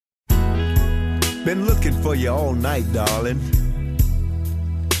Been looking for you all night, darling.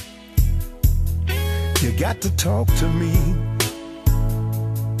 You got to talk to me.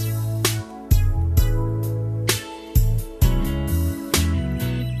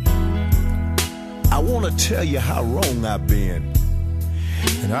 I want to tell you how wrong I've been,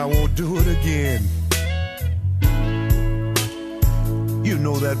 and I won't do it again. You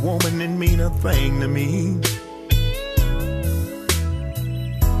know that woman didn't mean a thing to me.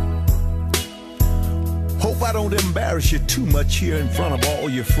 Hope I don't embarrass you too much here in front of all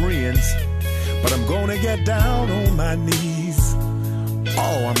your friends, but I'm gonna get down on my knees.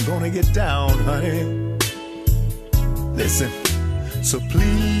 Oh, I'm gonna get down, honey. Listen, so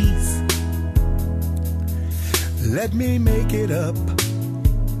please let me make it up.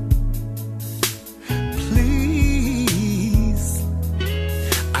 Please,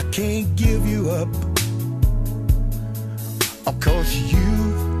 I can't give you up, of course you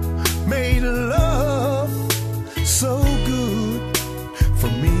made love so good for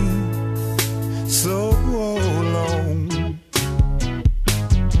me so long.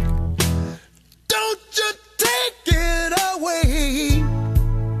 Don't you take it away,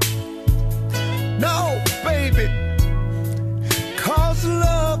 no baby, 'cause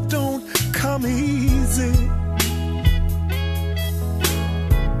love don't come easy.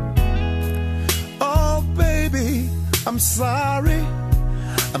 Oh baby, I'm sorry,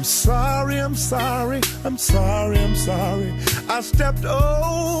 I'm sorry, I'm sorry, I'm sorry, I'm sorry. I stepped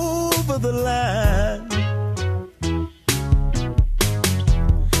over the line.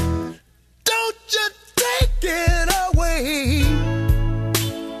 Don't you take it away.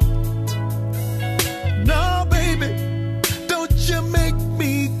 No, baby, don't you make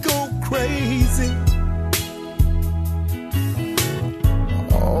me go crazy.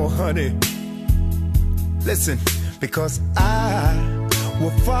 Oh, honey, listen, because I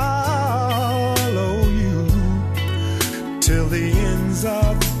will follow you till the ends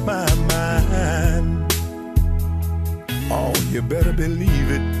of my mind. Oh, you better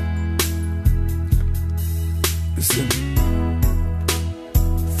believe it. Listen,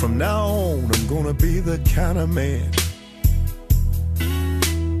 from now on, I'm gonna be the kind of man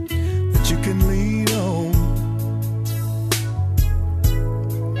that you can lean on.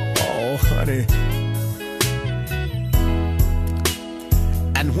 Oh, honey.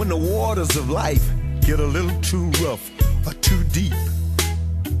 And when the waters of life get a little too rough or too deep,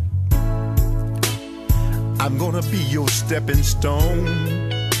 I'm gonna be your stepping stone.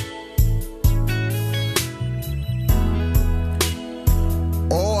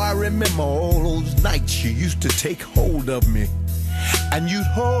 Oh, I remember all those nights you used to take hold of me, and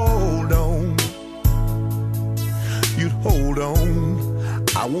you'd hold on. You'd hold on.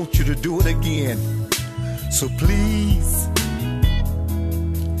 I want you to do it again. So please,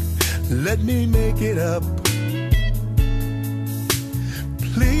 let me make it up.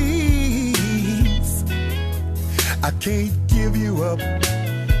 Please, I can't give you up,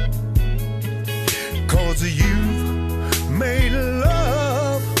 'cause you've made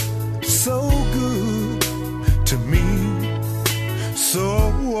love so good to me so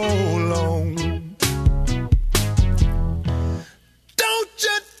long. Don't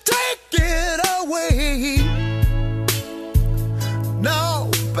you take it away. No,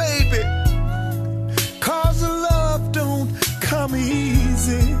 baby, 'cause love don't come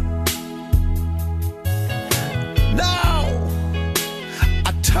easy. No,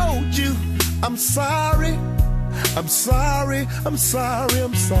 I told you I'm sorry, I'm sorry, I'm sorry,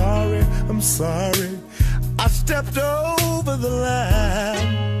 I'm sorry, I'm sorry. I stepped over the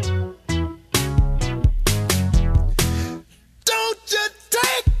line. Don't you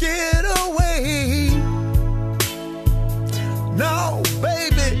take it away. No,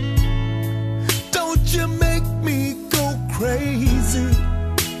 baby, don't you make me go crazy.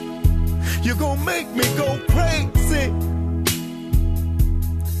 You're gonna make me go crazy.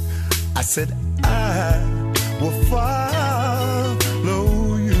 I said I will follow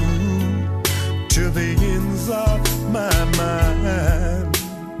you to the ends of my mind.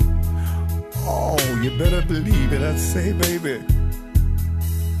 Oh, you better believe it, I say, baby.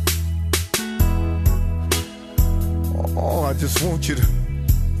 Oh, I just want you to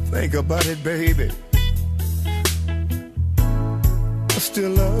think about it, baby. I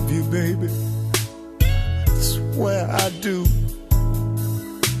still love you, baby. Swear I do.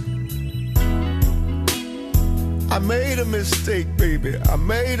 I made a mistake, baby. I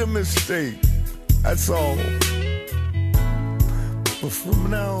made a mistake. That's all. But from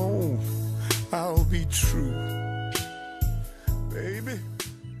now on, I'll be true, baby.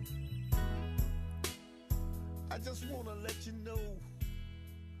 I just want to let you know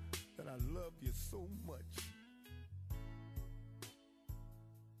that I love you so much.